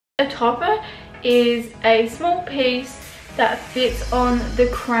A topper is a small piece that fits on the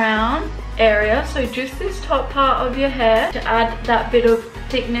crown area, so just this top part of your hair, to add that bit of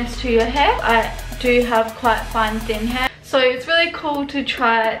thickness to your hair. I do have quite fine thin hair, so it's really cool to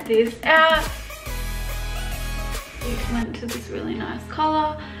try this out. It went to this really nice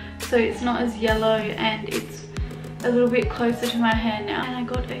color, so it's not as yellow and it's a little bit closer to my hair now. And I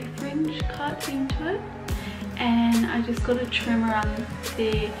got a fringe cut into it, and I just got a trim around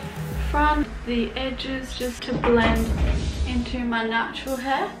the front, the edges, just to blend into my natural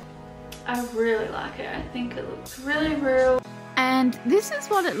hair. I really like it. I think it looks really real. And this is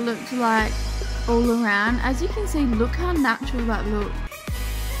what it looked like all around. As you can see, look how natural that looked.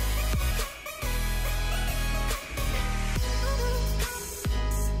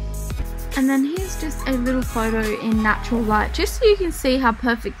 And then here's just a little photo in natural light, just so you can see how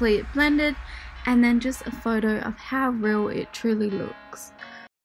perfectly it blended, and then just a photo of how real it truly looked.